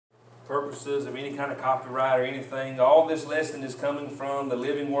purposes of any kind of copyright or anything. All this lesson is coming from the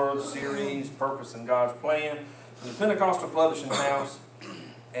Living Word series, Purpose and God's Plan, from the Pentecostal Publishing House.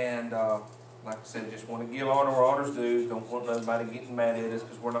 And like I said, just want to give honor where honor's due. Don't want nobody getting mad at us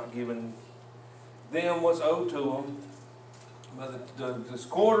because we're not giving them what's owed to them. But this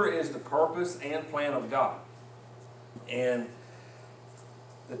quarter is the purpose and plan of God. And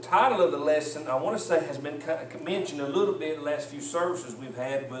the title of the lesson, I want to say, has been mentioned a little bit in the last few services we've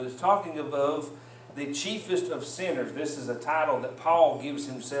had, but it's talking about the chiefest of sinners. This is a title that Paul gives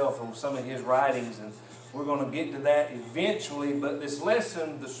himself in some of his writings, and we're going to get to that eventually. But this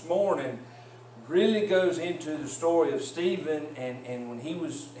lesson this morning really goes into the story of Stephen, and when he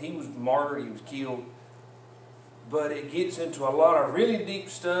was martyred, he was killed. But it gets into a lot of really deep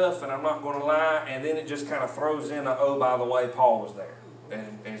stuff, and I'm not going to lie, and then it just kind of throws in a, oh, by the way, Paul was there,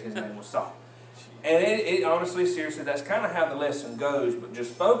 and his name was Saul. And it honestly, seriously, that's kind of how the lesson goes, but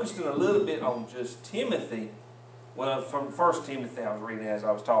just focusing a little bit on just Timothy, well, from 1 Timothy I was reading as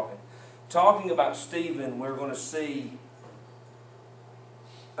I was talking about Stephen, we're going to see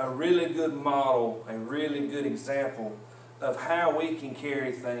a really good model, a really good example of how we can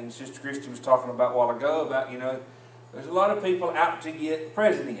carry things. Sister Christy was talking about a while ago about, there's a lot of people out to get the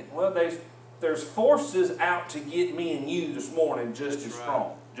president. Well, there's forces out to get me and you this morning just as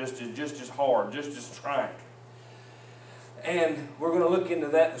strong, just as hard, just as trying. And we're going to look into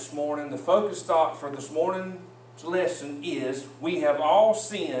that this morning. The focus thought for this morning's lesson is we have all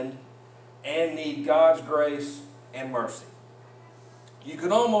sinned and need God's grace and mercy. You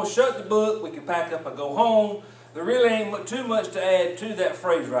can almost shut the book, we can pack up and go home. There really ain't too much to add to that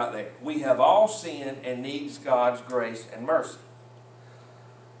phrase right there. We have all sinned and needs God's grace and mercy.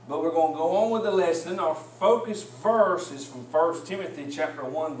 But we're going to go on with the lesson. Our focus verse is from 1 Timothy chapter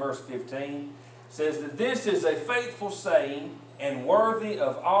 1, verse 15. It says that this is a faithful saying and worthy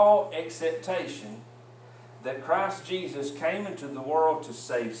of all acceptation, that Christ Jesus came into the world to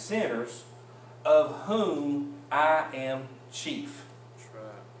save sinners, of whom I am chief.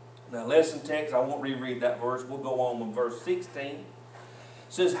 Now, lesson text, I won't reread that verse. We'll go on with verse 16. It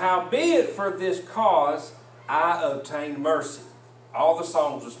says, howbeit for this cause I obtained mercy. All the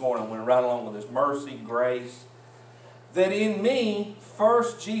songs this morning went right along with this. Mercy, grace. That in me,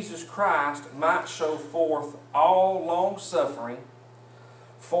 first Jesus Christ might show forth all long suffering,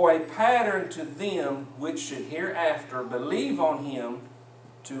 for a pattern to them which should hereafter believe on him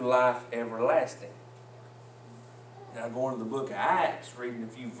to life everlasting. Now going to the book of Acts, reading a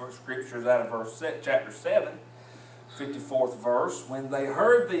few scriptures out of chapter 7, 54th verse. When they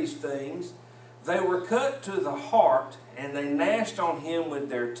heard these things, they were cut to the heart, and they gnashed on him with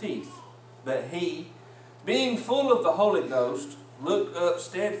their teeth. But he, being full of the Holy Ghost, looked up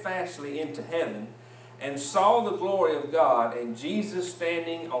steadfastly into heaven, and saw the glory of God, and Jesus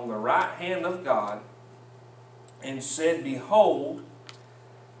standing on the right hand of God, and said, behold,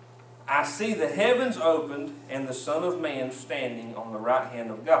 I see the heavens opened, and the Son of Man standing on the right hand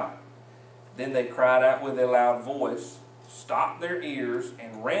of God. Then they cried out with a loud voice, stopped their ears,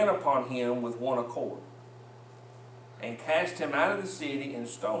 and ran upon him with one accord, and cast him out of the city, and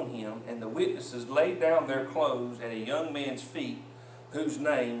stoned him. And the witnesses laid down their clothes at a young man's feet, whose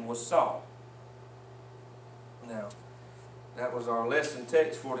name was Saul. Now, that was our lesson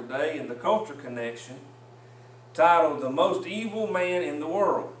text for today in the Culture Connection, titled, The Most Evil Man in the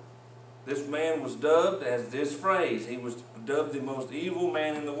World. This man was dubbed as this phrase. He was dubbed the most evil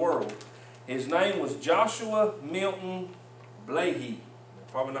man in the world. His name was Joshua Milton Blahey.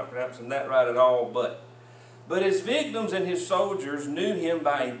 Probably not pronouncing that right at all, but his victims and his soldiers knew him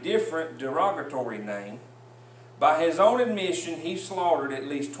by a different derogatory name. By his own admission, he slaughtered at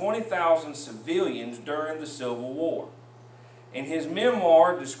least 20,000 civilians during the Civil War. In his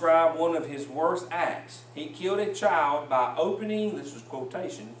memoir, described one of his worst acts. He killed a child by opening, this is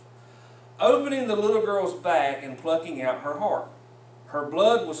quotations, opening the little girl's back and plucking out her heart. Her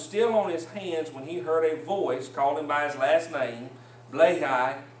blood was still on his hands when he heard a voice call him by his last name,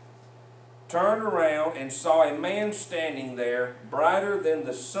 Blahey, turned around and saw a man standing there, brighter than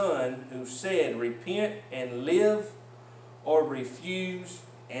the sun, who said, repent and live, or refuse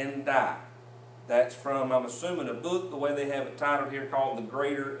and die. That's from, I'm assuming, a book, the way they have it titled here, called The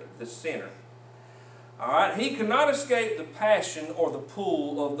Greater the Sinner. All right, he could not escape the passion or the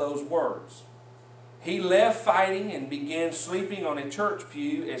pull of those words. He left fighting and began sleeping on a church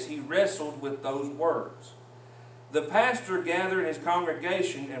pew as he wrestled with those words. The pastor gathered his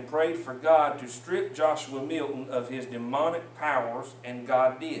congregation and prayed for God to strip Joshua Milton of his demonic powers, and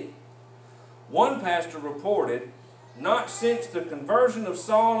God did. One pastor reported, Not since the conversion of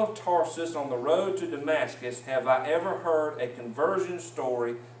Saul of Tarsus on the road to Damascus have I ever heard a conversion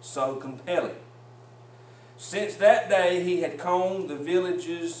story so compelling. Since that day he had combed the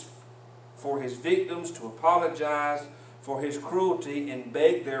villages for his victims to apologize for his cruelty and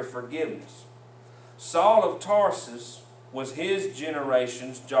beg their forgiveness. Saul of Tarsus was his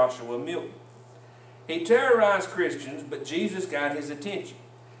generation's Joshua Milton. He terrorized Christians, but Jesus got his attention.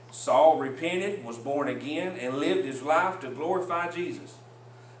 Saul repented, was born again, and lived his life to glorify Jesus.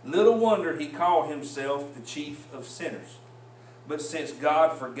 Little wonder he called himself the chief of sinners. But since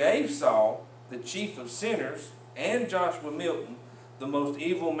God forgave Saul, the chief of sinners, and Joshua Milton, the most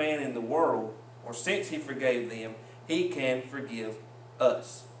evil man in the world, or since he forgave them, he can forgive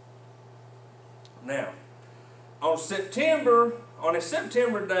us. Now, on a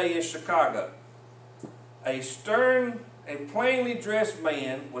September day in Chicago, a plainly dressed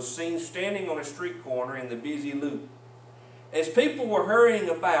man was seen standing on a street corner in the busy loop. As people were hurrying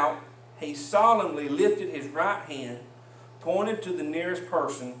about, he solemnly lifted his right hand, pointed to the nearest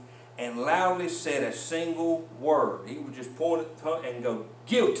person, and loudly said a single word. He would just point and go,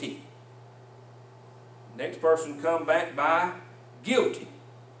 "Guilty." Next person come back by, "Guilty."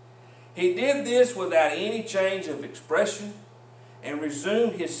 He did this without any change of expression and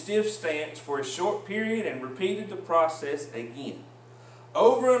resumed his stiff stance for a short period and repeated the process again.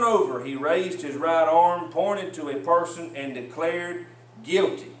 Over and over he raised his right arm, pointed to a person, and declared,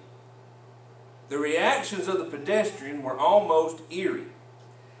 "Guilty." The reactions of the pedestrian were almost eerie.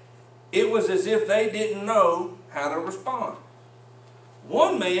 It was as if they didn't know how to respond.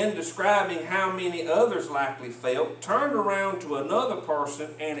 One man, describing how many others likely felt, turned around to another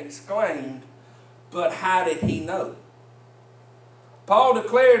person and exclaimed, "But how did he know?" Paul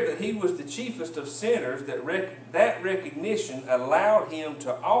declared that he was the chiefest of sinners. That recognition allowed him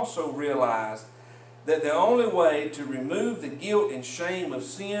to also realize that the only way to remove the guilt and shame of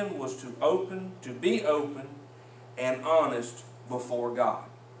sin was to be open and honest before God.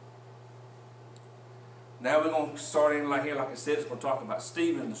 Now we're going to start in like I said, it's going to talk about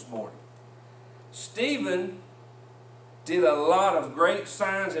Stephen this morning. Stephen did a lot of great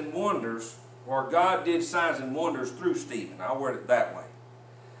signs and wonders, or God did signs and wonders through Stephen. I'll word it that way.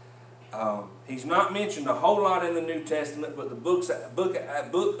 He's not mentioned a whole lot in the New Testament, but the book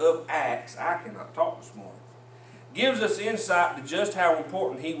of Acts, I cannot talk this morning, gives us insight to just how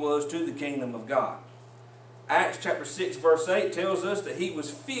important he was to the kingdom of God. Acts chapter 6 verse 8 tells us that he was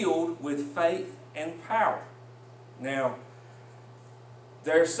filled with faith and power. Now,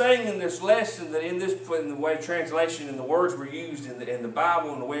 they're saying in this lesson that in the way translation and the words were used in the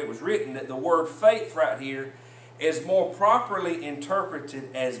Bible and the way it was written, that the word faith right here is more properly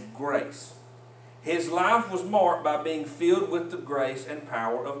interpreted as grace. His life was marked by being filled with the grace and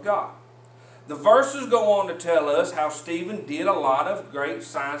power of God. The verses go on to tell us how Stephen did a lot of great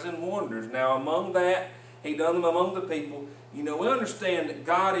signs and wonders. Now, among that, he done them among the people. You know, we understand that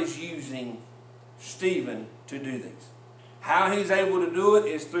God is using Stephen to do these. How he's able to do it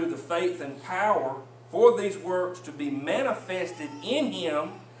is through the faith and power for these works to be manifested in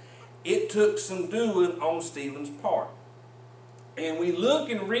him. It took some doing on Stephen's part. And we look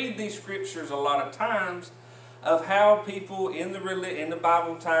and read these scriptures a lot of times of how people in the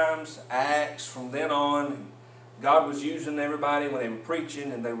Bible times, Acts, from then on, God was using everybody when they were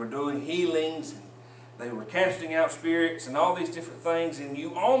preaching and they were doing healings and they were casting out spirits and all these different things, and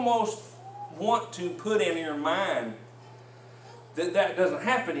you almost want to put in your mind that that doesn't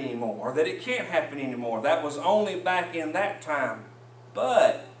happen anymore, or that it can't happen anymore. That was only back in that time.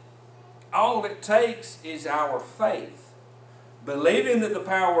 But all it takes is our faith, believing that the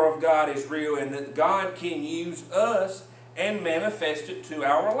power of God is real and that God can use us and manifest it to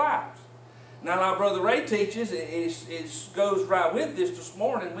our lives. Now, like Brother Ray teaches, it goes right with this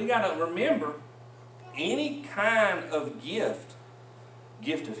morning. We got to remember, any kind of gift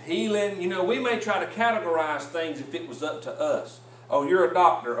of healing, you know, we may try to categorize things if it was up to us. Oh, you're a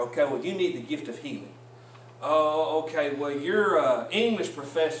doctor. Okay, well, you need the gift of healing. Oh, okay, well, you're an English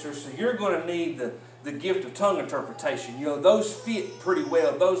professor, so you're going to need the gift of tongue interpretation. You know, those fit pretty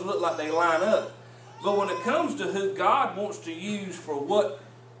well. Those look like they line up. But when it comes to who God wants to use for what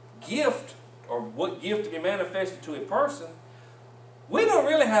gift to be manifested to a person, we don't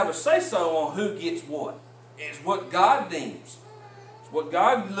really have a say-so on who gets what. It's what God deems. It's what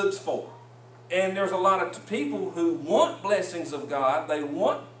God looks for. And there's a lot of people who want blessings of God. They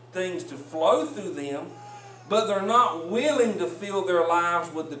want things to flow through them, but they're not willing to fill their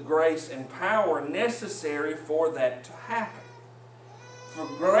lives with the grace and power necessary for that to happen. For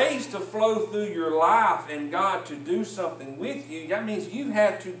grace to flow through your life and God to do something with you, that means you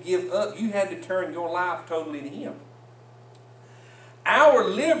have to give up. You had to turn your life totally to Him. Our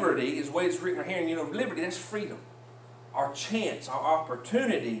liberty is the way it's written here, and you know, liberty, that's freedom. Our chance, our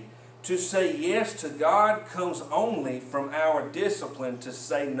opportunity to say yes to God comes only from our discipline to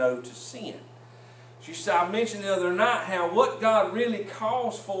say no to sin. I mentioned the other night how what God really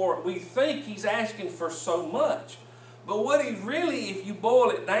calls for, we think He's asking for so much. But what He really, if you boil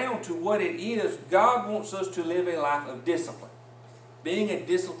it down to what it is, God wants us to live a life of discipline. Being a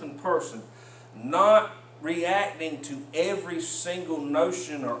disciplined person, not reacting to every single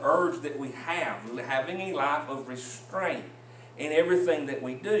notion or urge that we have, having a life of restraint in everything that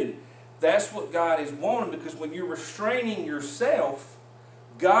we do. That's what God is wanting, because when you're restraining yourself,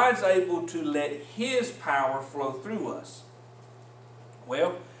 God's able to let His power flow through us.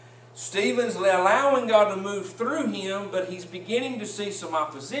 Well, Stephen's allowing God to move through him, but he's beginning to see some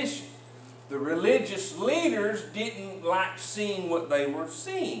opposition. The religious leaders didn't like seeing what they were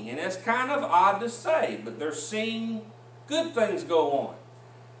seeing, and that's kind of odd to say, but they're seeing good things go on,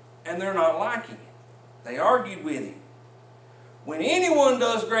 and they're not liking it. They argued with him. When anyone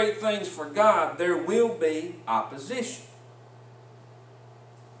does great things for God, there will be opposition.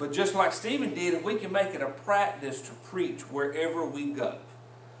 But just like Stephen did, if we can make it a practice to preach wherever we go.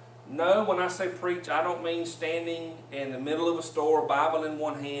 No, when I say preach, I don't mean standing in the middle of a store, Bible in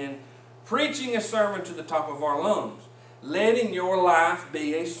one hand, preaching a sermon to the top of our lungs. Letting your life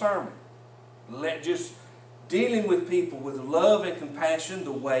be a sermon. Just dealing with people with love and compassion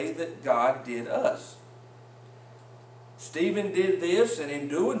the way that God did us. Stephen did this, and in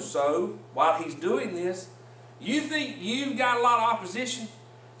doing so, while he's doing this, you think you've got a lot of opposition? It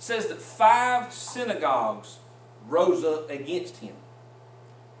says that 5 synagogues rose up against him.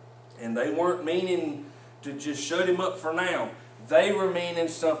 And they weren't meaning to just shut him up for now. They were meaning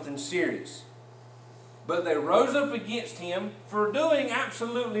something serious. But they rose up against him for doing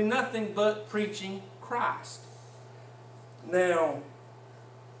absolutely nothing but preaching Christ. Now,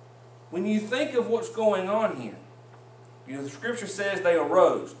 when you think of what's going on here, you know, the scripture says they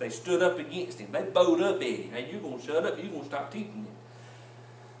arose. They stood up against him. They bowed up at him. Hey, you're going to shut up. You're going to stop teaching him.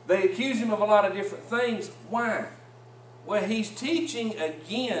 They accuse him of a lot of different things. Why? Well, he's teaching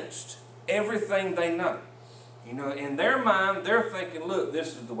against everything they know. You know, in their mind, they're thinking, look,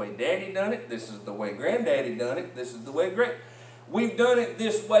 this is the way Daddy done it. This is the way Granddaddy done it. This is the way we've done it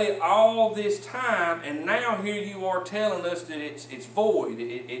this way all this time, and now here you are telling us that it's void.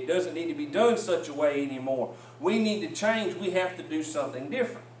 It doesn't need to be done such a way anymore. We need to change. We have to do something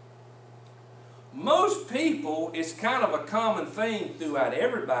different. Most people, it's kind of a common thing throughout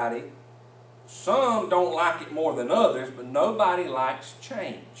everybody. Some don't like it more than others, but nobody likes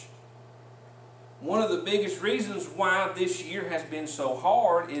change. One of the biggest reasons why this year has been so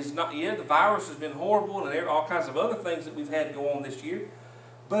hard is not, the virus has been horrible and all kinds of other things that we've had go on this year,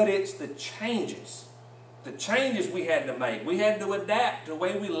 but it's the changes. The changes we had to make. We had to adapt to the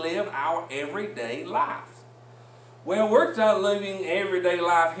way we live our everyday life. Well, we're living everyday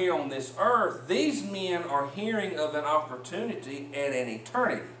life here on this earth. These men are hearing of an opportunity and an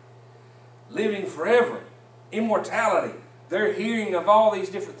eternity. Living forever. Immortality. They're hearing of all these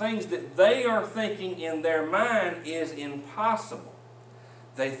different things that they are thinking in their mind is impossible.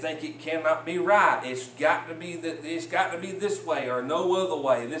 They think it cannot be right. It's got to be this way or no other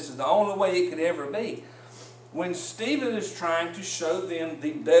way. This is the only way it could ever be. When Stephen is trying to show them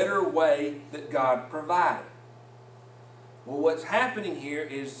the better way that God provided. Well, what's happening here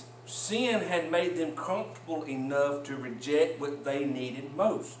is sin had made them comfortable enough to reject what they needed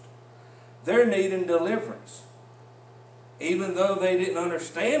most. They're needing deliverance. Even though they didn't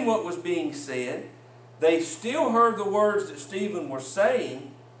understand what was being said, they still heard the words that Stephen was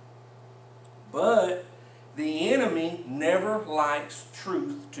saying, but the enemy never likes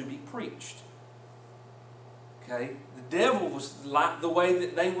truth to be preached. Okay? The devil was like the way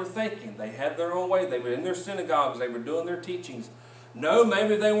that they were thinking. They had their own way. They were in their synagogues. They were doing their teachings. No,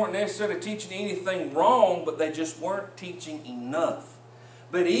 maybe they weren't necessarily teaching anything wrong, but they just weren't teaching enough.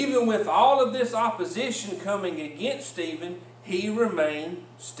 But even with all of this opposition coming against Stephen, he remained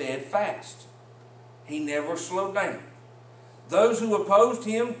steadfast. He never slowed down. Those who opposed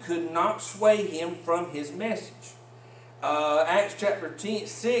him could not sway him from his message. Acts chapter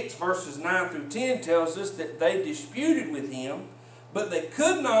 6, verses 9 through 10 tells us that they disputed with him, but they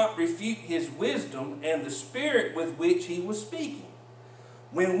could not refute his wisdom and the spirit with which he was speaking.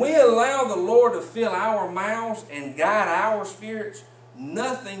 When we allow the Lord to fill our mouths and guide our spirits,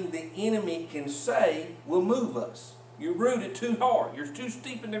 nothing the enemy can say will move us. You're rooted too hard. You're too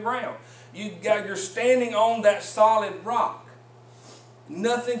steep in the ground. You're standing on that solid rock.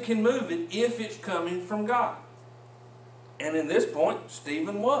 Nothing can move it if it's coming from God. And in this point,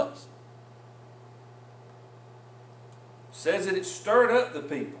 Stephen was. says that it stirred up the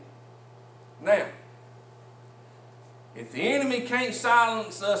people. Now, if the enemy can't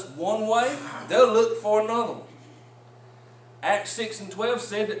silence us one way, they'll look for another one. Acts 6:12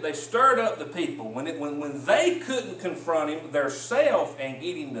 said that they stirred up the people. When they couldn't confront him themselves and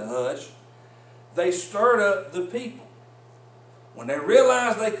get him to hush, they stirred up the people. When they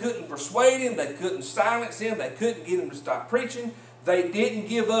realized they couldn't persuade him, they couldn't silence him, they couldn't get him to stop preaching, they didn't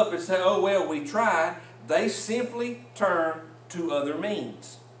give up and say, oh, well, we tried. They simply turned to other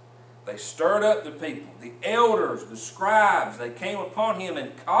means. They stirred up the people. The elders, the scribes, they came upon him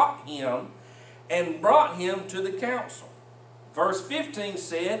and caught him and brought him to the council. Verse 15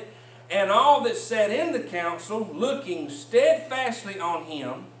 said, and all that sat in the council, looking steadfastly on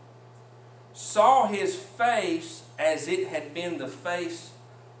him, saw his face as it had been the face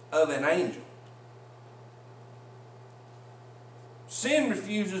of an angel. Sin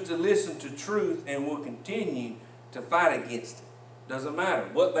refuses to listen to truth and will continue to fight against it. Doesn't matter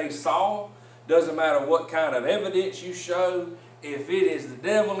what they saw, doesn't matter what kind of evidence you show. If it is the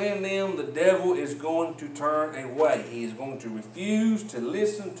devil in them, the devil is going to turn away. He is going to refuse to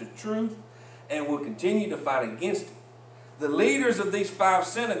listen to truth and will continue to fight against it. The leaders of these 5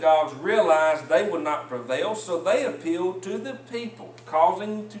 synagogues realized they would not prevail, so they appealed to the people,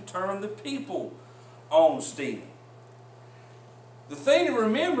 causing to turn the people on Stephen. The thing to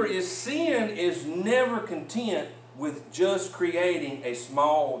remember is sin is never content with just creating a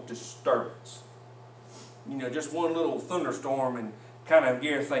small disturbance. You know, just one little thunderstorm and kind of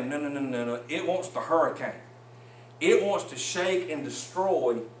get everything. No. It wants the hurricane. It wants to shake and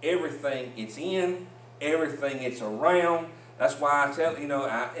destroy everything it's in, everything it's around. That's why I tell,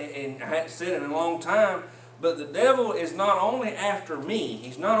 I hadn't said it in a long time, but the devil is not only after me,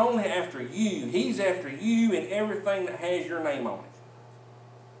 he's not only after you, he's after you and everything that has your name on it.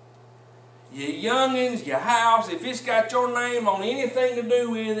 Your youngins, your house, if it's got your name on anything to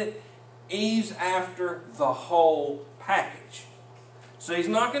do with it, he's after the whole package. So he's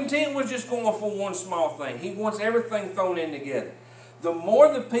not content with just going for one small thing. He wants everything thrown in together. The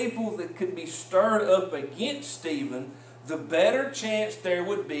more the people that could be stirred up against Stephen, the better chance there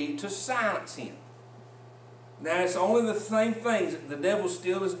would be to silence him. Now, it's only the same things that the devil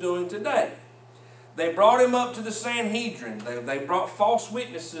still is doing today. They brought him up to the Sanhedrin. They brought false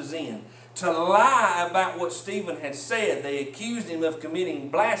witnesses in to lie about what Stephen had said. They accused him of committing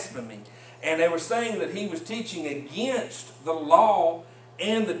blasphemy. And they were saying that he was teaching against the law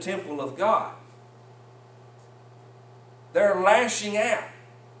and the temple of God. They're lashing out.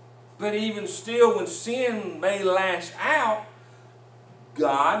 But even still, when sin may lash out,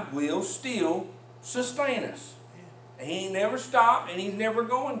 God will still sustain us. He never stopped and he's never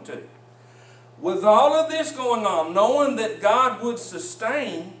going to. With all of this going on, knowing that God would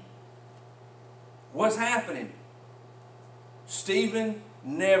sustain, what's happening? Stephen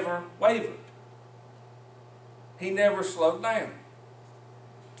never wavered. He never slowed down.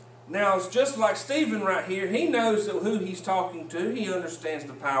 Now, it's just like Stephen right here. He knows who he's talking to. He understands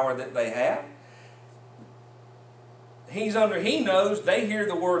the power that they have. He knows they hear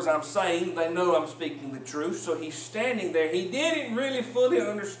the words I'm saying. They know I'm speaking the truth. So he's standing there. He didn't really fully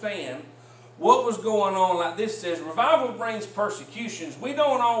understand what was going on. Like this says, revival brings persecutions. We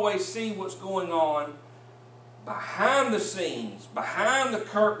don't always see what's going on behind the scenes, behind the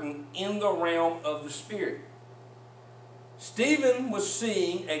curtain, in the realm of the Spirit. Stephen was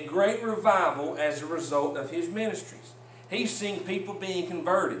seeing a great revival as a result of his ministries. He's seeing people being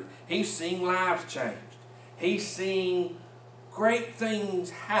converted. He's seeing lives changed. He's seeing great things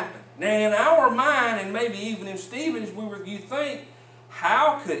happen. Now, in our mind, and maybe even in Stephen's, you think,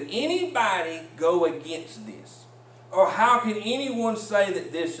 how could anybody go against this? Or how can anyone say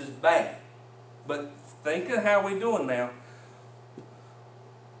that this is bad? But think of how we're doing now.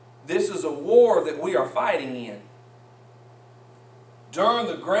 This is a war that we are fighting in. During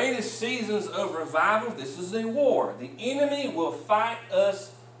the greatest seasons of revival, this is a war. The enemy will fight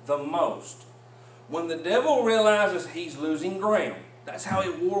us the most. When the devil realizes he's losing ground, that's how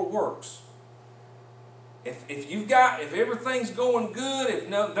a war works. If everything's going good,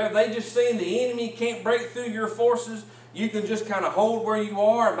 they just saying the enemy can't break through your forces, you can just kind of hold where you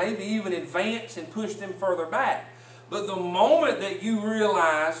are, maybe even advance and push them further back. But the moment that you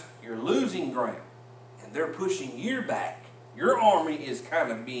realize you're losing ground and they're pushing you back, your army is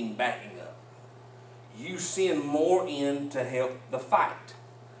kind of being backing up. You send more in to help the fight.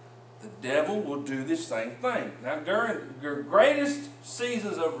 The devil will do the same thing. Now, during your greatest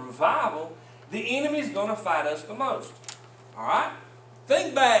seasons of revival, the enemy's going to fight us the most. All right?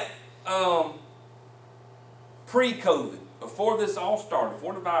 Think back pre-COVID, before this all started,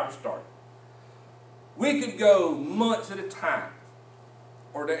 before the virus started. We could go months at a time.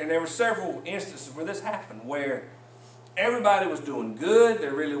 And there were several instances where this happened, where everybody was doing good.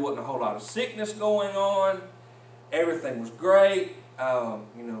 There really wasn't a whole lot of sickness going on. Everything was great.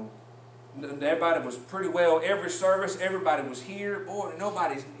 Everybody was pretty well. Every service, everybody was here. Boy,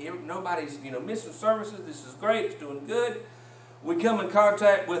 nobody's missing services. This is great. It's doing good. We come in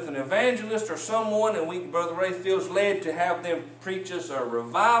contact with an evangelist or someone, and Brother Ray feels led to have them preach us a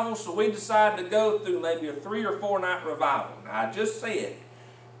revival. So we decide to go through maybe a 3 or 4 night revival. Now, I just said,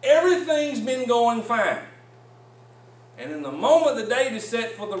 everything's been going fine. And in the moment the date is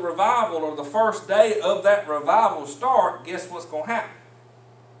set for the revival, or the first day of that revival start, guess what's going to happen?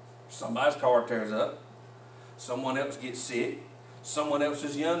 Somebody's car tears up. Someone else gets sick. Someone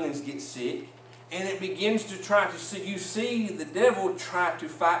else's youngins get sick. And it begins to try to see, you see the devil try to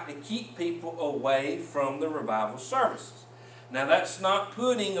fight to keep people away from the revival services. Now that's not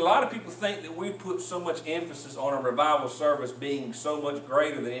putting, a lot of people think that we put so much emphasis on a revival service being so much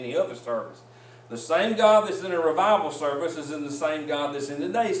greater than any other service. The same God that's in a revival service is in the same God that's in the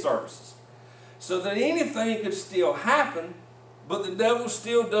day services. So that anything could still happen, but the devil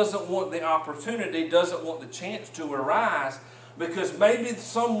still doesn't want the opportunity, doesn't want the chance to arise, because maybe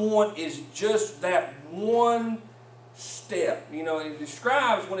someone is just that one step. It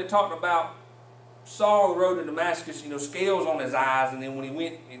describes when it talked about Saul on the road to Damascus, scales on his eyes, and then when he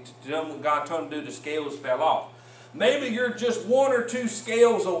went to do what God told him to do, the scales fell off. Maybe you're just 1 or 2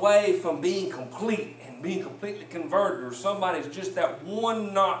 scales away from being complete and being completely converted, or somebody's just that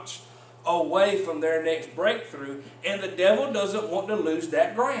one notch away from their next breakthrough, and the devil doesn't want to lose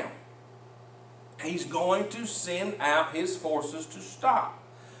that ground. He's going to send out his forces to stop.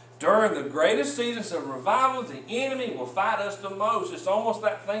 During the greatest seasons of revival, the enemy will fight us the most. It's almost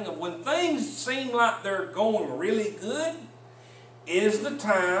that thing of when things seem like they're going really good, is the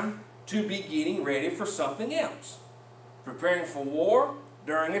time to be getting ready for something else. Preparing for war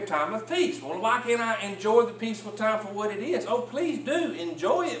during a time of peace. Well, why can't I enjoy the peaceful time for what it is? Oh, please do.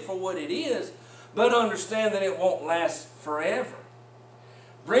 Enjoy it for what it is, but understand that it won't last forever.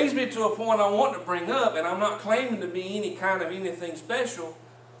 Brings me to a point I want to bring up, and I'm not claiming to be any kind of anything special,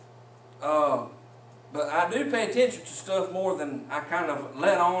 but I do pay attention to stuff more than I kind of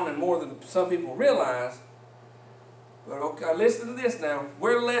let on and more than some people realize. But okay, listen to this now.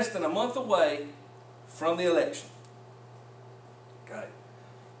 We're less than a month away from the election. Okay.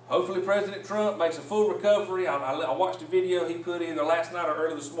 Hopefully President Trump makes a full recovery. I watched a video he put either last night or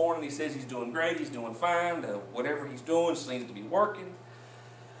early this morning. He says he's doing great, he's doing fine. Whatever he's doing seems to be working.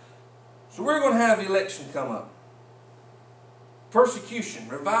 So we're going to have the election come up. Persecution.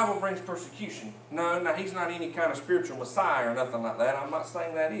 Revival brings persecution. No, he's not any kind of spiritual Messiah or nothing like that. I'm not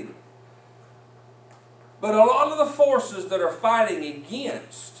saying that either. But a lot of the forces that are fighting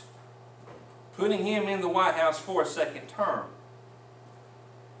against putting him in the White House for a second term,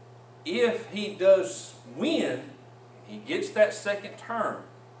 if he does win, he gets that second term,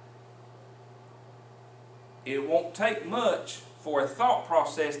 it won't take much for a thought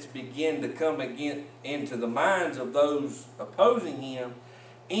process to begin to come again into the minds of those opposing him.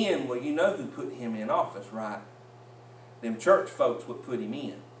 And, well, you know who put him in office, right? Them church folks would put him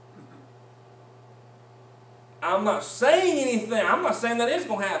in. I'm not saying anything. I'm not saying that it's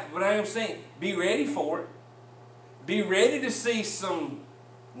going to happen, but I am saying be ready for it. Be ready to see some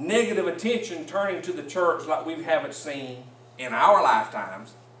negative attention turning to the church like we haven't seen in our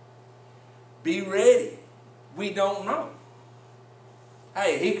lifetimes. Be ready. We don't know.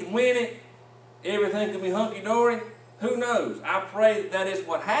 Hey, he can win it. Everything can be hunky-dory. Who knows? I pray that is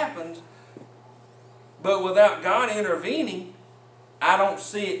what happens. But without God intervening, I don't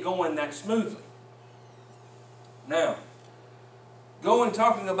see it going that smoothly. Now,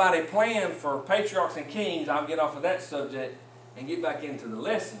 talking about a plan for patriarchs and kings, I'll get off of that subject and get back into the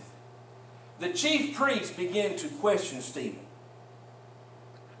lesson. The chief priests began to question Stephen.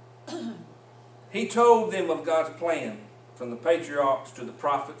 He told them of God's plan, from the patriarchs to the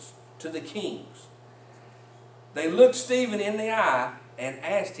prophets to the kings. They looked Stephen in the eye and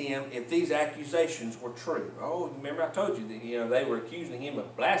asked him if these accusations were true. Oh, remember I told you that they were accusing him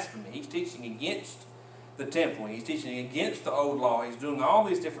of blasphemy. He's teaching against the temple. He's teaching against the old law. He's doing all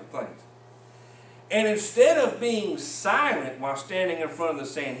these different things. And instead of being silent while standing in front of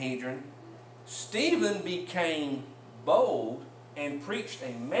the Sanhedrin, Stephen became bold and preached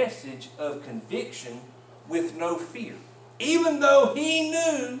a message of conviction with no fear. Even though he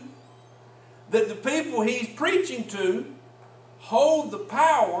knew that the people he's preaching to hold the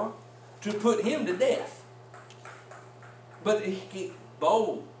power to put him to death. But he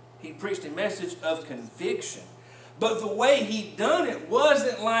bold. He preached a message of conviction. But the way he done it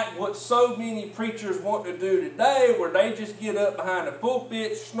wasn't like what so many preachers want to do today, where they just get up behind the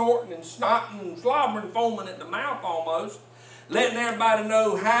pulpit snorting and snotting and slobbering, foaming at the mouth almost, letting everybody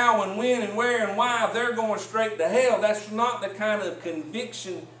know how and when and where and why they're going straight to hell. That's not the kind of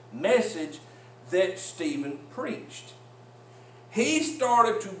conviction message that Stephen preached. He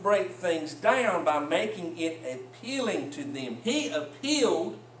started to break things down by making it appealing to them. He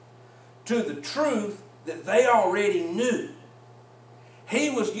appealed to the truth that they already knew. He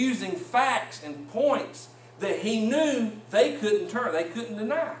was using facts and points that he knew they couldn't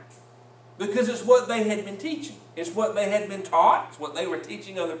deny. Because it's what they had been teaching. It's what they had been taught. It's what they were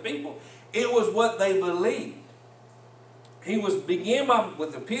teaching other people. It was what they believed. He began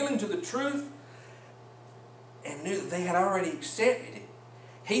with appealing to the truth and knew that they had already accepted it.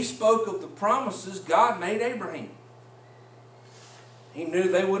 He spoke of the promises God made Abraham. He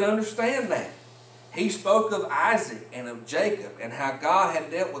knew they would understand that. He spoke of Isaac and of Jacob and how God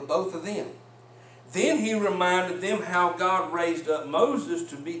had dealt with both of them. Then he reminded them how God raised up Moses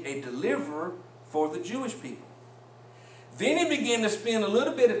to be a deliverer for the Jewish people. Then he began to spend a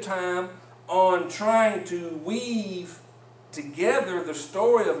little bit of time on trying to weave together the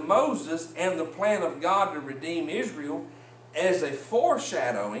story of Moses and the plan of God to redeem Israel as a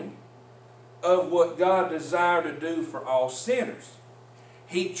foreshadowing of what God desired to do for all sinners.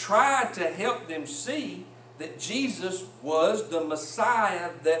 He tried to help them see that Jesus was the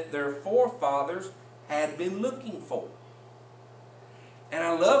Messiah that their forefathers had been looking for. And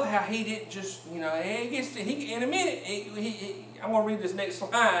I love how he didn't just, in a minute, I'm going to read this next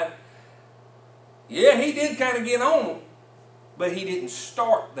slide. Yeah, he did kind of get on them, but he didn't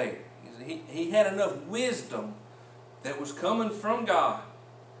start there. He had enough wisdom that was coming from God.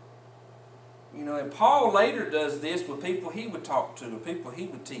 And Paul later does this with people he would talk to, with people he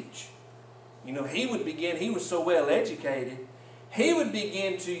would teach. He was so well educated, he would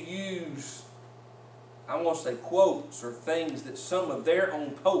begin to use, I want to say, quotes or things that some of their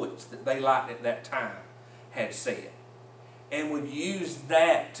own poets that they liked at that time had said, and would use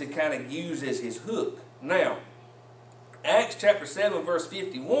that to kind of use as his hook. Now, Acts chapter 7 verse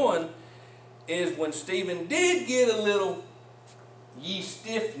 51 is when Stephen did get a little, ye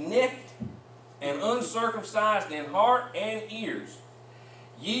stiff-necked and uncircumcised in heart and ears.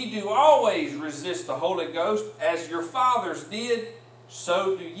 Ye do always resist the Holy Ghost, as your fathers did,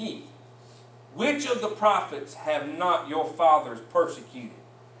 so do ye. Which of the prophets have not your fathers persecuted?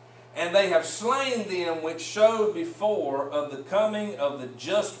 And they have slain them which showed before of the coming of the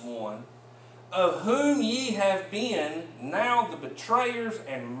just one, of whom ye have been now the betrayers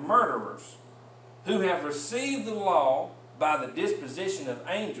and murderers, who have received the law by the disposition of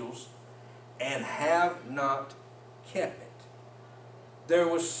angels, and have not kept it. There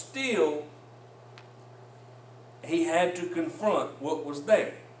was still, he had to confront what was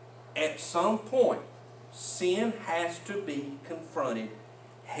there. At some point, sin has to be confronted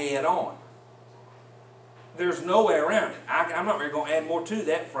head on. There's no way around it. I'm not really going to add more to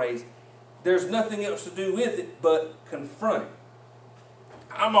that phrase. There's nothing else to do with it but confront it.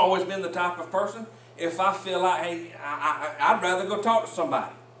 I've always been the type of person, if I feel like, hey, I'd rather go talk to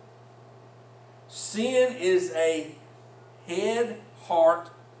somebody. Sin is a head, heart,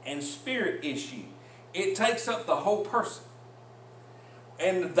 and spirit issue. It takes up the whole person.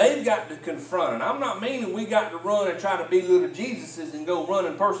 And they've got to confront it. I'm not meaning we got to run and try to be little Jesuses and go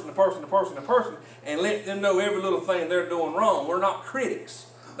running person to person to person to person and let them know every little thing they're doing wrong. We're not critics.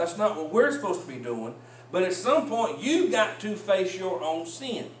 That's not what we're supposed to be doing. But at some point, you've got to face your own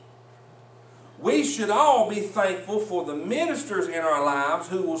sin. We should all be thankful for the ministers in our lives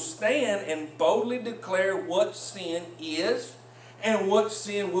who will stand and boldly declare what sin is and what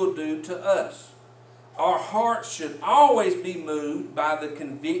sin will do to us. Our hearts should always be moved by the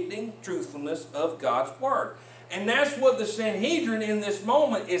convicting truthfulness of God's Word. And that's what the Sanhedrin in this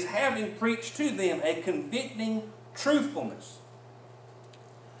moment is having preached to them, a convicting truthfulness.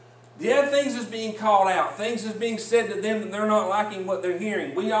 The other things is being called out. Things is being said to them that they're not liking what they're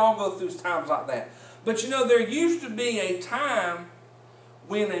hearing. We all go through times like that. But there used to be a time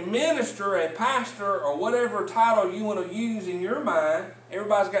when a minister, a pastor, or whatever title you want to use in your mind,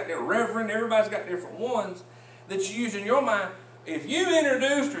 everybody's got their reverend, everybody's got different ones that you use in your mind. If you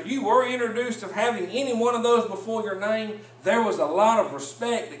introduced or you were introduced of having any one of those before your name, there was a lot of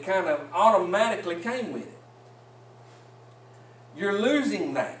respect that kind of automatically came with it. You're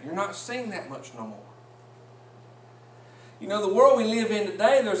losing that. You're not seeing that much no more. The world we live in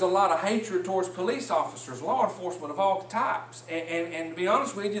today, there's a lot of hatred towards police officers, law enforcement of all types. And to be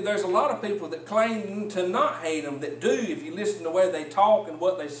honest with you, there's a lot of people that claim to not hate them that do. If you listen to the way they talk and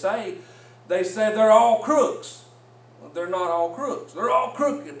what they say they're all crooks. Well, they're not all crooks. They're all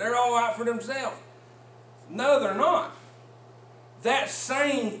crooked. They're all out for themselves. No, they're not. That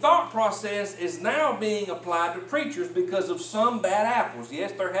same thought process is now being applied to preachers because of some bad apples.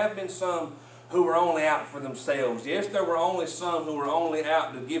 Yes, there have been some who were only out for themselves. Yes, there were only some who were only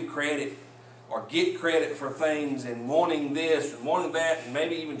out to give credit or get credit for things and wanting this and wanting that and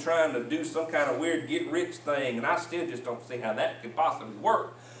maybe even trying to do some kind of weird get-rich thing. And I still just don't see how that could possibly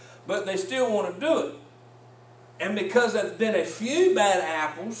work. But they still want to do it. And because there's been a few bad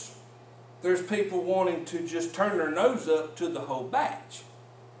apples, there's people wanting to just turn their nose up to the whole batch.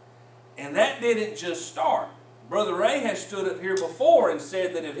 And that didn't just start. Brother Ray has stood up here before and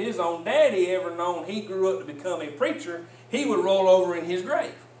said that if his own daddy ever known he grew up to become a preacher, he would roll over in his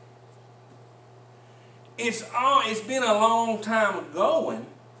grave. It's been a long time going,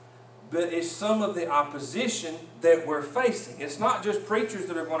 but it's some of the opposition that we're facing. It's not just preachers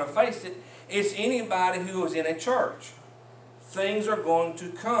that are going to face it. It's anybody who is in a church. Things are going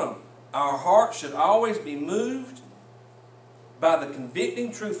to come. Our heart should always be moved by the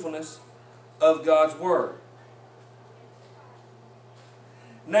convicting truthfulness of God's Word.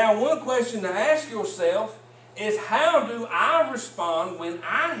 Now, one question to ask yourself is, how do I respond when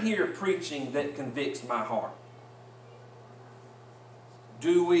I hear preaching that convicts my heart?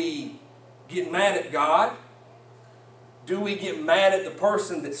 Do we get mad at God? Do we get mad at the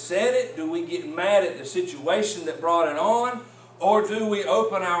person that said it? Do we get mad at the situation that brought it on? Or do we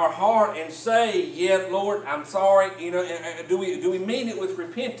open our heart and say, yeah, Lord, I'm sorry? You know, do we mean it with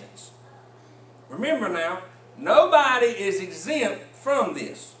repentance? Remember now, nobody is exempt from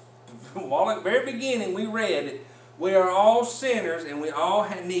this. While at the very beginning we read it, we are all sinners and we all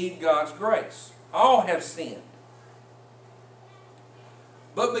need God's grace. All have sinned.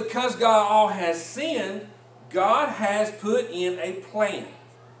 But because God all has sinned, God has put in a plan.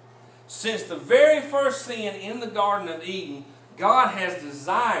 Since the very first sin in the Garden of Eden, God has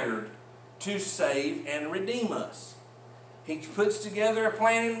desired to save and redeem us. He puts together a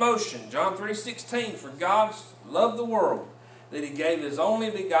plan in motion. John 3:16, for God loved the world, that He gave His only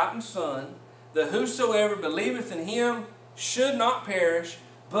begotten Son, that whosoever believeth in Him should not perish,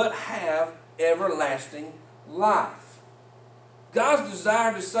 but have everlasting life. God's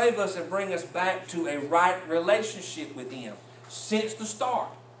desire to save us and bring us back to a right relationship with Him since the start.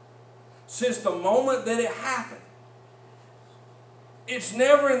 Since the moment that it happened. It's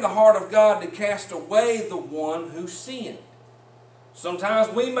never in the heart of God to cast away the one who sinned.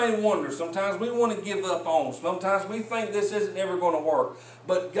 Sometimes we may wonder. Sometimes we want to give up on. Sometimes we think this isn't ever going to work.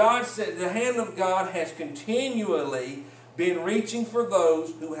 But God said the hand of God has continually been reaching for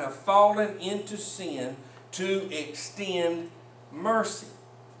those who have fallen into sin to extend mercy.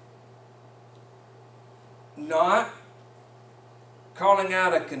 Not calling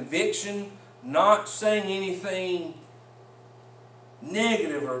out a conviction, not saying anything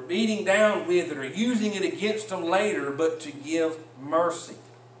negative or beating down with it or using it against them later, but to give mercy.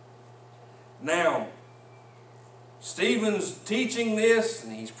 Now, Stephen's teaching this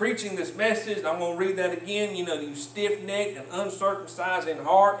and he's preaching this message. I'm going to read that again. You know, you stiff-necked and uncircumcised in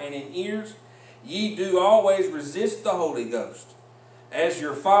heart and in ears, ye do always resist the Holy Ghost. As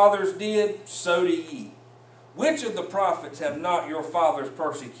your fathers did, so do ye. Which of the prophets have not your fathers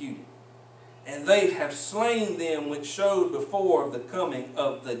persecuted? And they have slain them which showed before the coming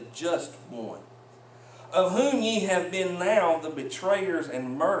of the just one, of whom ye have been now the betrayers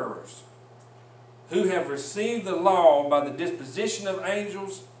and murderers, who have received the law by the disposition of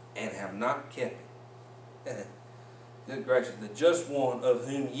angels and have not kept it. Good gracious, the just one, of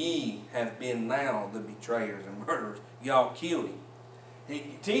whom ye have been now the betrayers and murderers. Y'all killed him.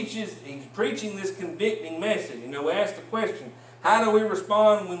 He's preaching this convicting message. You know, we ask the question, how do we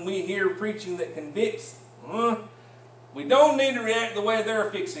respond when we hear preaching that convicts? We don't need to react the way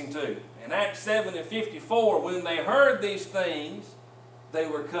they're fixing to. In Acts 7:54, when they heard these things, they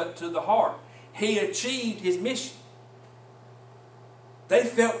were cut to the heart. He achieved his mission. They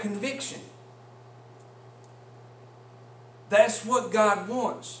felt conviction. That's what God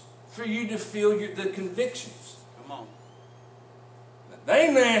wants, for you to feel the convictions. Come on.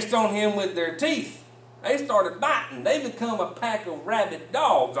 They gnashed on him with their teeth. They started biting. They become a pack of rabid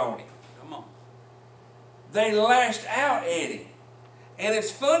dogs on him. Come on. They lashed out at him. And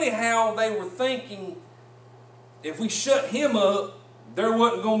it's funny how they were thinking, if we shut him up, there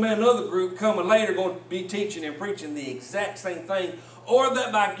wasn't going to be another group coming later going to be teaching and preaching the exact same thing. Or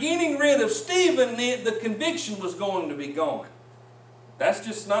that by getting rid of Stephen, the conviction was going to be gone. That's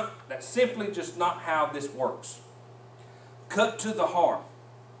simply just not how this works. Cut to the heart.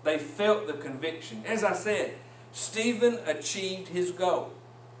 They felt the conviction. As I said, Stephen achieved his goal.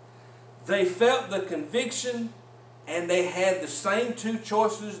 They felt the conviction and they had the same two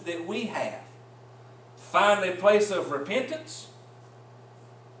choices that we have. Find a place of repentance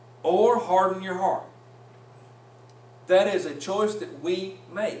or harden your heart. That is a choice that we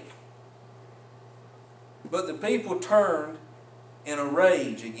make. But the people turned in a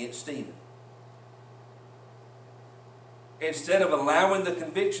rage against Stephen. Instead of allowing the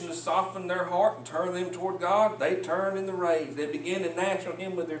conviction to soften their heart and turn them toward God, they turned in the rage. They began to gnash on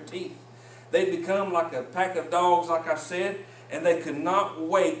him with their teeth. They become like a pack of dogs, like I said, and they could not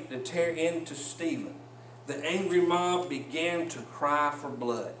wait to tear into Stephen. The angry mob began to cry for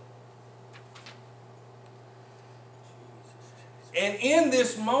blood. And in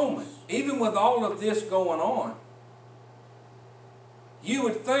this moment, even with all of this going on, you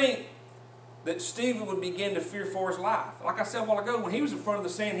would think that Stephen would begin to fear for his life. Like I said a while ago, when he was in front of the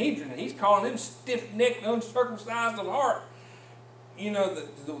Sanhedrin, and he's calling them stiff-necked, uncircumcised of heart. You know,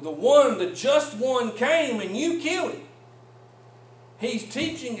 the just one came and you killed him. He's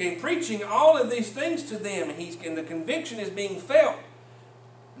teaching and preaching all of these things to them, and the conviction is being felt,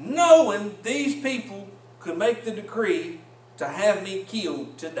 knowing these people could make the decree to have me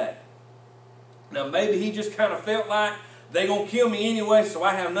killed today. Now maybe he just kind of felt like they're going to kill me anyway, so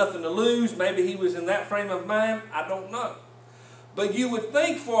I have nothing to lose. Maybe he was in that frame of mind. I don't know. But you would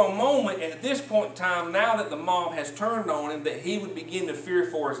think for a moment at this point in time, now that the mob has turned on him, that he would begin to fear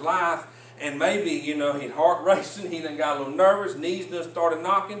for his life. And maybe, you know, his heart racing, he done got a little nervous, knees done started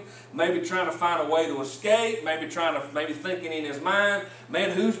knocking, maybe trying to find a way to escape, maybe thinking in his mind, man,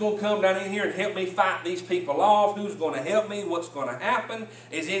 who's going to come down in here and help me fight these people off? Who's going to help me? What's going to happen?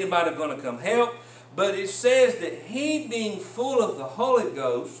 Is anybody going to come help? But it says that he, being full of the Holy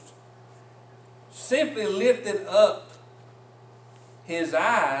Ghost, simply lifted up his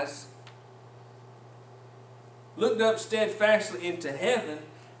eyes, looked up steadfastly into heaven,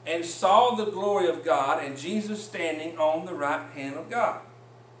 and saw the glory of God and Jesus standing on the right hand of God.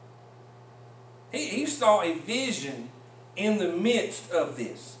 He saw a vision in the midst of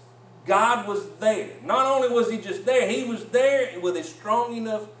this. God was there. Not only was he just there, he was there with a strong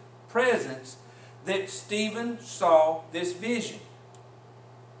enough presence that Stephen saw this vision.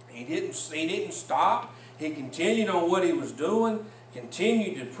 He didn't stop. He continued on what he was doing,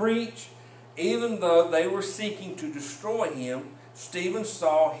 continued to preach. Even though they were seeking to destroy him, Stephen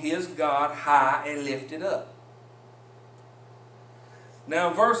saw his God high and lifted up.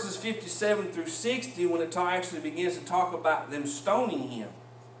 Now, verses 57 through 60, when it actually begins to talk about them stoning him,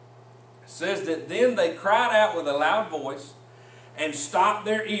 it says that then they cried out with a loud voice and stopped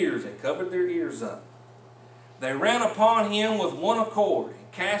their ears. They covered their ears up. They ran upon him with one accord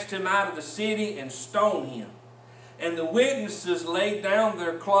and cast him out of the city and stoned him. And the witnesses laid down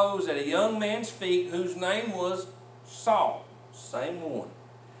their clothes at a young man's feet, whose name was Saul. Same one.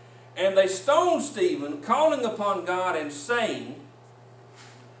 And they stoned Stephen, calling upon God and saying,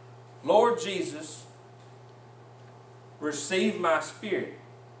 Lord Jesus, receive my spirit.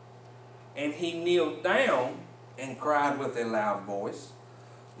 And he kneeled down and cried with a loud voice,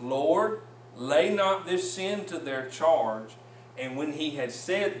 Lord, lay not this sin to their charge. And when he had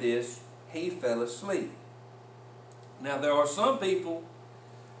said this, he fell asleep. Now there are some people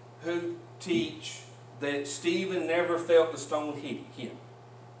who teach that Stephen never felt the stone hit him.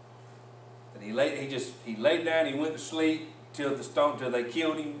 That he laid down, he went to sleep till they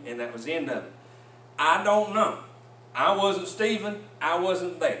killed him, and that was the end of it. I don't know. I wasn't Stephen. I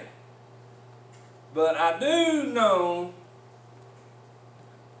wasn't there. But I do know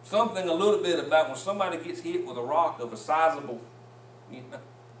something a little bit about when somebody gets hit with a rock of a sizable,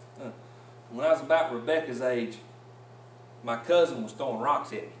 when I was about Rebecca's age, my cousin was throwing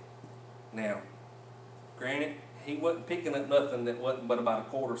rocks at me. Now, granted, he wasn't picking up nothing that wasn't but about a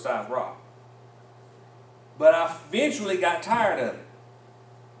quarter-size rock. But I eventually got tired of it.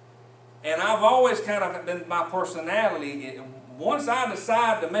 And I've always kind of been my personality. Once I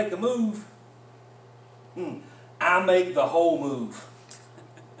decide to make a move, I make the whole move.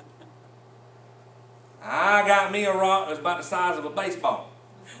 I got me a rock that's about the size of a baseball.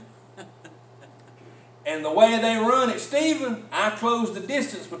 And the way they run at Stephen, I closed the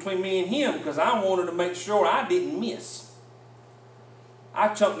distance between me and him because I wanted to make sure I didn't miss.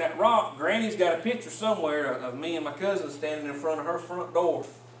 I chunked that rock. Granny's got a picture somewhere of me and my cousin standing in front of her front door.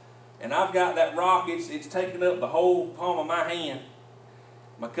 And I've got that rock, it's taking up the whole palm of my hand.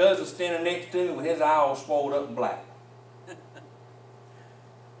 My cousin's standing next to me with his eye all swelled up and black.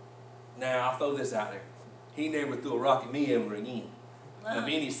 Now, I'll throw this out there. He never threw a rock at me ever again. No. Of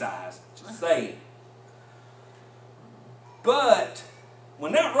any size. Just saying. But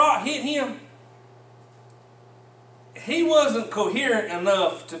when that rock hit him, he wasn't coherent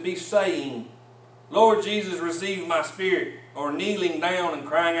enough to be saying, Lord Jesus, receive my spirit. Or kneeling down and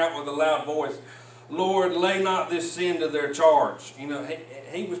crying out with a loud voice, Lord, lay not this sin to their charge. You know,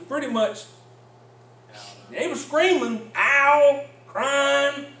 he was pretty much, he was screaming, ow,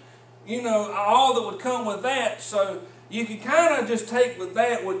 crying, you know, all that would come with that. So you can kind of just take with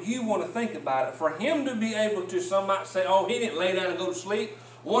that what you want to think about it. For him to be able to, some might say, oh, he didn't lay down and go to sleep.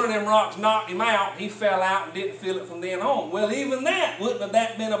 One of them rocks knocked him out. He fell out and didn't feel it from then on. Well, even that, wouldn't have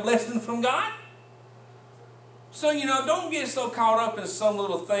that been a blessing from God? So, you know, don't get so caught up in some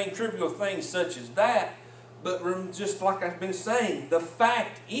little thing, trivial thing such as that. But just like I've been saying, the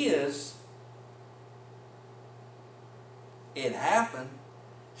fact is, it happened.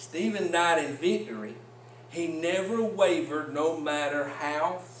 Stephen died in victory. He never wavered no matter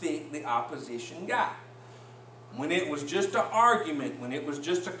how thick the opposition got. When it was just an argument, when it was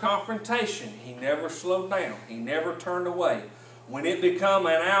just a confrontation, he never slowed down. He never turned away. When it became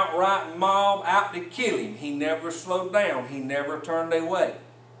an outright mob out to kill him, he never slowed down. He never turned away.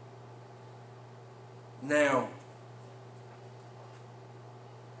 Now,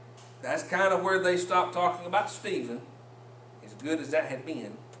 that's kind of where they stopped talking about Stephen, as good as that had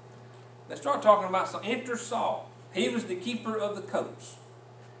been. They started talking about, so enter Saul. He was the keeper of the coats.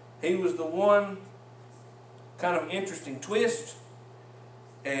 He was the one kind of interesting twist.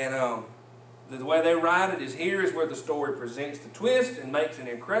 And the way they write it is, here is where the story presents the twist and makes an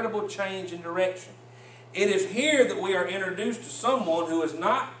incredible change in direction. It is here that we are introduced to someone who has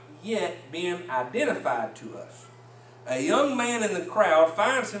not yet been identified to us. A young man in the crowd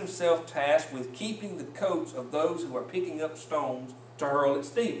finds himself tasked with keeping the coats of those who are picking up stones to hurl at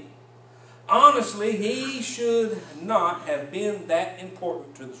Stephen. Honestly, he should not have been that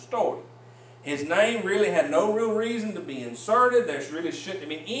important to the story. His name really had no real reason to be inserted. There really shouldn't have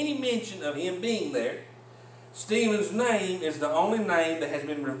been any mention of him being there. Stephen's name is the only name that has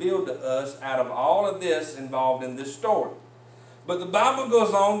been revealed to us out of all of this involved in this story. But the Bible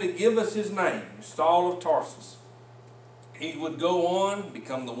goes on to give us his name, Saul of Tarsus. He would go on,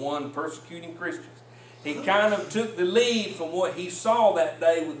 become the one persecuting Christians. He kind of took the lead from what he saw that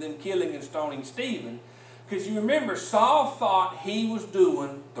day with them killing and stoning Stephen. Because you remember, Saul thought he was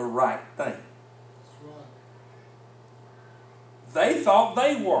doing the right thing. They thought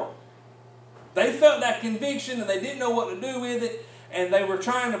they were. They felt that conviction and they didn't know what to do with it. And they were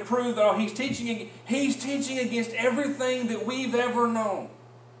trying to prove that, oh, he's teaching against everything that we've ever known.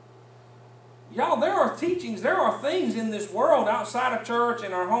 Y'all, there are teachings, there are things in this world outside of church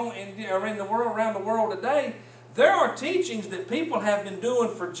and our home and in the world, around the world today. There are teachings that people have been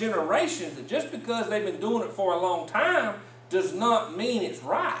doing for generations that just because they've been doing it for a long time does not mean it's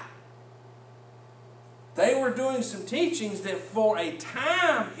right. They were doing some teachings that for a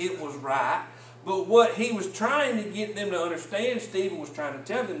time it was right, but what he was trying to get them to understand, Stephen was trying to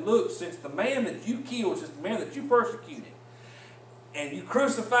tell them, look, since the man that you killed, since the man that you persecuted, and you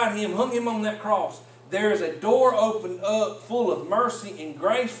crucified him, hung him on that cross, there is a door opened up full of mercy and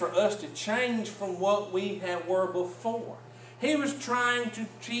grace for us to change from what we were before. He was trying to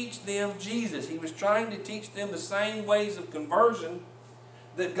teach them Jesus. He was trying to teach them the same ways of conversion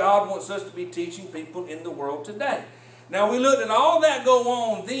that God wants us to be teaching people in the world today. Now we looked at all that go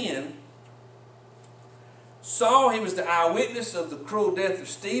on then. Saul, he was the eyewitness of the cruel death of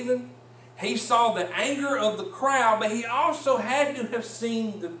Stephen. He saw the anger of the crowd, but he also had to have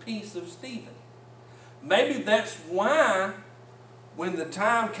seen the peace of Stephen. Maybe that's why when the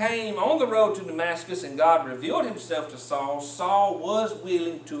time came on the road to Damascus and God revealed himself to Saul, Saul was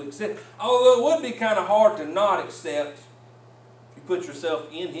willing to accept. Although it would be kind of hard to not accept, if you put yourself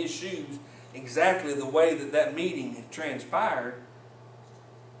in his shoes, exactly the way that that meeting had transpired.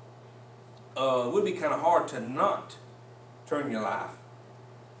 It would be kind of hard to not turn your life.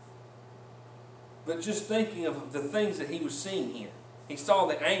 But just thinking of the things that he was seeing here. He saw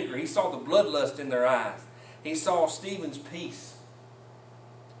the anger. He saw the bloodlust in their eyes. He saw Stephen's peace.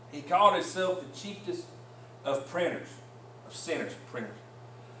 He called himself the chiefest of sinners.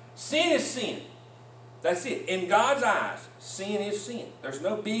 Sin is sin. That's it. In God's eyes, sin is sin. There's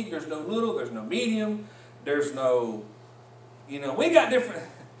no big, there's no little, there's no medium, there's no, we got different,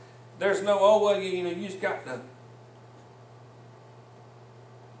 there's no, oh, well, you just got the,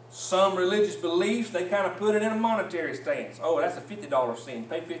 some religious beliefs, they kind of put it in a monetary stance. Oh, that's a $50 sin.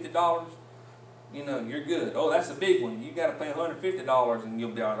 Pay $50, you're good. Oh, that's a big one. You got to pay $150 and you'll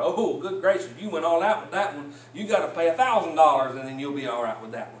be all right. Oh, good gracious, you went all out with that one. You got to pay $1,000 and then you'll be all right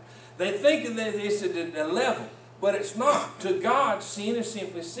with that one. They think that it's at a level, but it's not. To God, sin is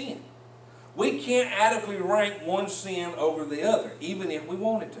simply sin. We can't adequately rank one sin over the other, even if we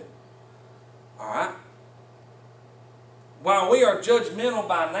wanted to. All right? while we are judgmental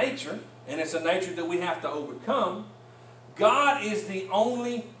by nature, and it's a nature that we have to overcome, God is the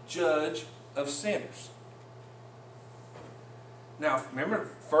only judge of sinners. Now, remember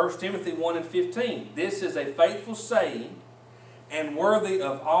 1 Timothy 1 and 15. This is a faithful saying and worthy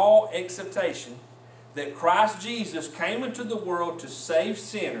of all acceptation, that Christ Jesus came into the world to save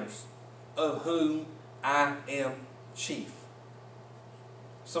sinners, of whom I am chief.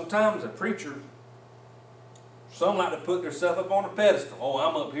 Sometimes a preacher, some like to put themselves up on a pedestal. Oh,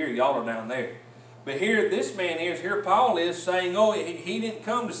 I'm up here, y'all are down there. But here, this man is, here Paul is saying, oh, he didn't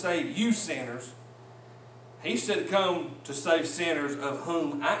come to save you sinners. He said come to save sinners, of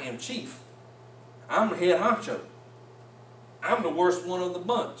whom I am chief. I'm the head honcho. I'm the worst one of the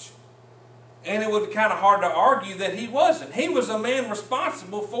bunch. And it would be kind of hard to argue that he wasn't. He was a man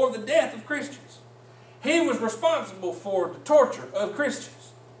responsible for the death of Christians. He was responsible for the torture of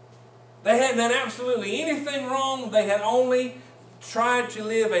Christians. They hadn't done absolutely anything wrong. They had only tried to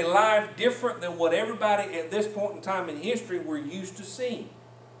live a life different than what everybody at this point in time in history were used to seeing.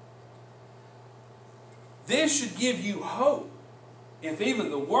 This should give you hope. If even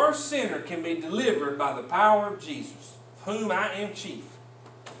the worst sinner can be delivered by the power of Jesus, of whom I am chief,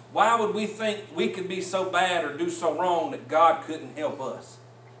 why would we think we could be so bad or do so wrong that God couldn't help us?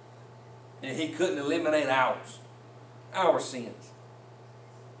 And He couldn't eliminate our sins.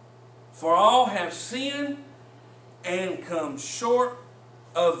 For all have sinned and come short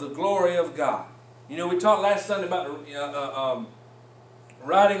of the glory of God. You know, we talked last Sunday about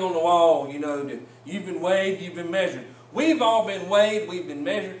writing on the wall, you know, that you've been weighed, you've been measured. We've all been weighed, we've been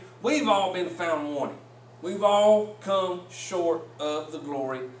measured, we've all been found wanting. We've all come short of the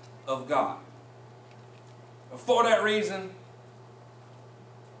glory of God. For that reason,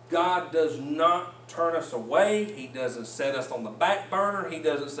 God does not turn us away. He doesn't set us on the back burner. He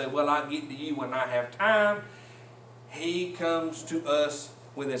doesn't say, well, I'll get to you when I have time. He comes to us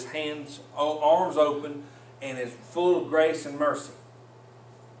with His arms open, and is full of grace and mercy.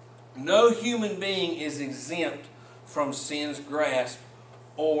 No human being is exempt from sin's grasp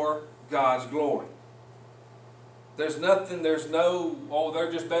or God's glory. There's no, oh,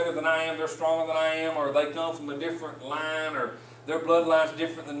 they're just better than I am, they're stronger than I am, or they come from a different line, or their bloodline's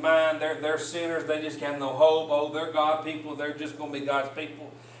different than mine, they're sinners, they just have no hope, oh, they're God people, they're just going to be God's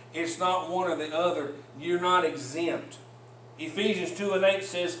people. It's not one or the other. You're not exempt. Ephesians 2 and 8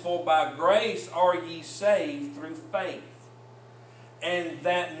 says, for by grace are ye saved through faith, and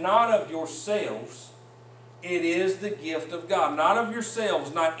that not of yourselves, it is the gift of God. Not of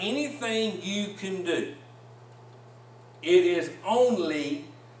yourselves, not anything you can do. It is only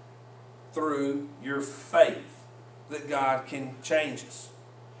through your faith that God can change us.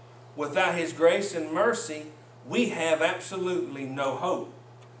 Without His grace and mercy, we have absolutely no hope.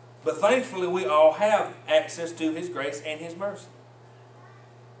 But thankfully, we all have access to His grace and His mercy.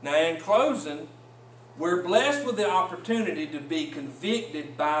 Now, in closing, we're blessed with the opportunity to be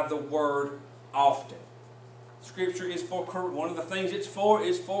convicted by the Word often. Scripture is for, one of the things it's for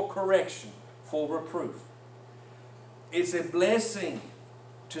is for correction, for reproof. It's a blessing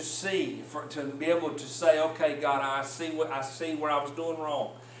to see, to be able to say, okay, God, I see where I was doing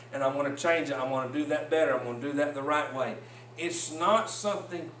wrong, and I'm going to change it. I'm going to do that better. I'm going to do that the right way. It's not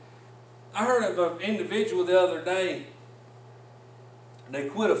something. I heard of an individual the other day. They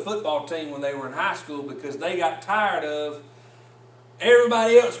quit a football team when they were in high school because they got tired of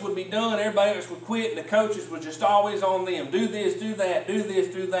everybody else would be done, everybody else would quit, and the coaches were just always on them. Do this, do that, do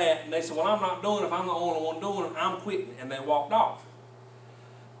this, do that. And they said, well, I'm not doing it. If I'm the only one doing it, I'm quitting. And they walked off.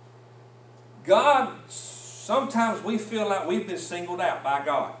 God, sometimes we feel like we've been singled out by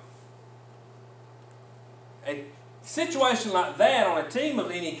God. A situation like that on a team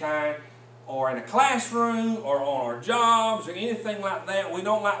of any kind, or in a classroom, or on our jobs, or anything like that, we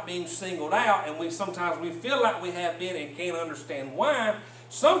don't like being singled out, and sometimes we feel like we have been and can't understand why.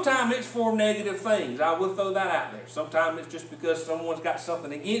 Sometimes it's for negative things. I will throw that out there. Sometimes it's just because someone's got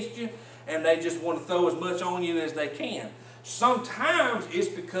something against you, and they just want to throw as much on you as they can. Sometimes it's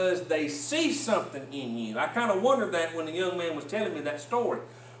because they see something in you. I kind of wondered that when the young man was telling me that story.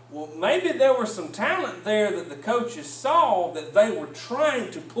 Well, maybe there was some talent there that the coaches saw that they were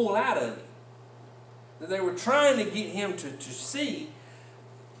trying to pull out of him. That they were trying to get him to see.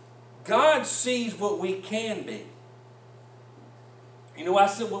 God sees what we can be. You know, I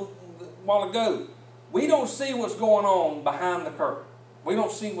said a while ago, we don't see what's going on behind the curtain. We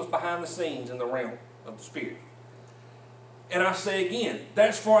don't see what's behind the scenes in the realm of the Spirit. And I say again,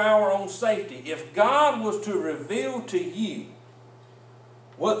 that's for our own safety. If God was to reveal to you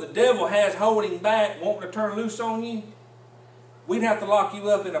what the devil has holding back, wanting to turn loose on you, we'd have to lock you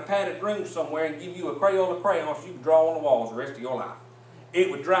up in a padded room somewhere and give you a Crayola crayon so you could draw on the walls the rest of your life. It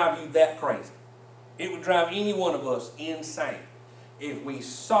would drive you that crazy. It would drive any one of us insane if we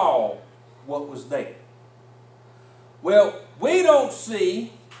saw what was there. Well, we don't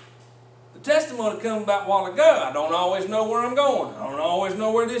see the testimony coming about a while ago. I don't always know where I'm going. I don't always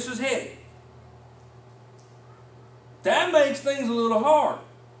know where this is headed. That makes things a little hard.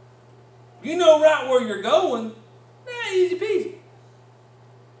 You know right where you're going, easy peasy.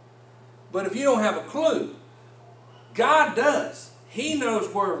 But if you don't have a clue, God does. He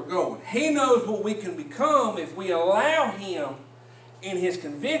knows where we're going. He knows what we can become if we allow Him in His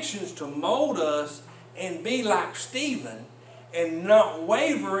convictions to mold us and be like Stephen and not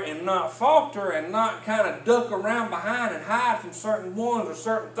waver and not falter and not kind of duck around behind and hide from certain ones or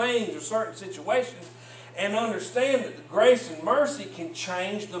certain things or certain situations, and understand that the grace and mercy can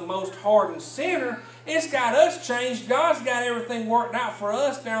change the most hardened sinner. It's got us changed. God's got everything worked out for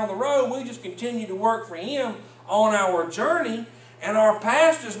us down the road. We just continue to work for Him on our journey. And our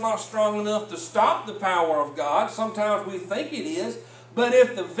past is not strong enough to stop the power of God. Sometimes we think it is. But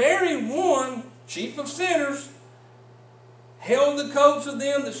if the very one, chief of sinners, held the coats of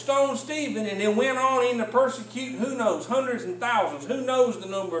them that stoned Stephen and then went on in to persecute, who knows, hundreds and thousands, who knows the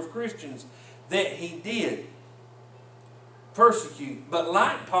number of Christians that he did persecute. But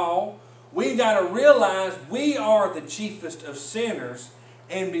like Paul, we got to realize we are the chiefest of sinners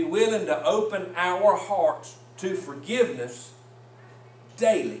and be willing to open our hearts to forgiveness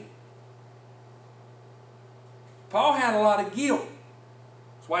daily. Paul had a lot of guilt.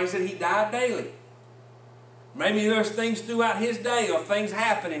 That's why he said he died daily. Maybe there's things throughout his day or things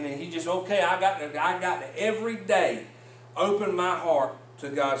happening and he just, okay, I got to every day open my heart to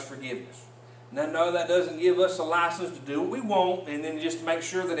God's forgiveness. Now, no, that doesn't give us a license to do what we want and then just make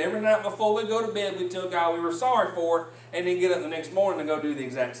sure that every night before we go to bed we tell God we were sorry for it and then get up the next morning and go do the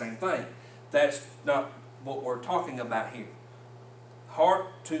exact same thing. That's not what we're talking about here.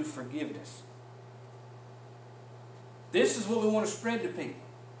 Heart to forgiveness. This is what we want to spread to people.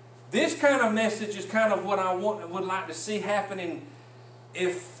 This kind of message is kind of what I would like to see happening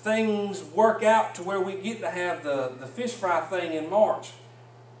if things work out to where we get to have the fish fry thing in March.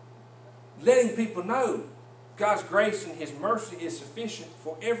 Letting people know God's grace and His mercy is sufficient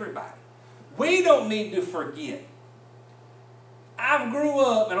for everybody. We don't need to forget. I grew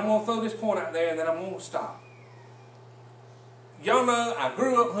up, and I'm going to throw this point out there and then I'm going to stop. Y'all know I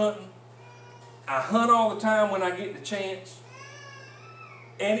grew up hunting. I hunt all the time when I get the chance.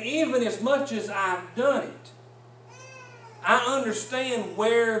 And even as much as I've done it, I understand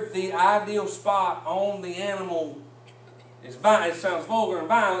where the ideal spot on the animal is. It sounds vulgar and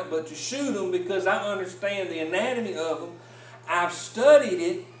violent, but to shoot them because I understand the anatomy of them. I've studied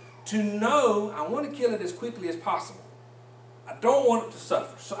it to know I want to kill it as quickly as possible. I don't want it to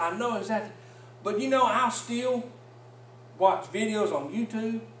suffer, so I know exactly. But you know, I'll still watch videos on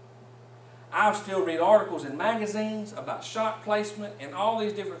YouTube. I'll still read articles in magazines about shot placement and all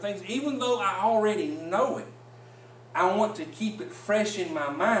these different things. Even though I already know it, I want to keep it fresh in my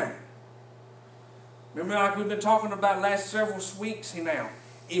mind. Remember, like we've been talking about last several weeks now,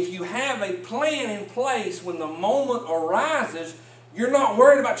 if you have a plan in place when the moment arises, you're not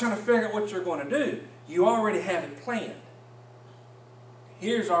worried about trying to figure out what you're going to do. You already have it planned.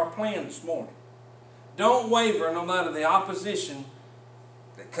 Here's our plan this morning. Don't waver no matter the opposition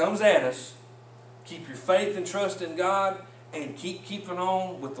that comes at us. Keep your faith and trust in God and keep keeping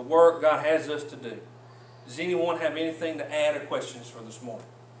on with the work God has us to do. Does anyone have anything to add or questions for this morning?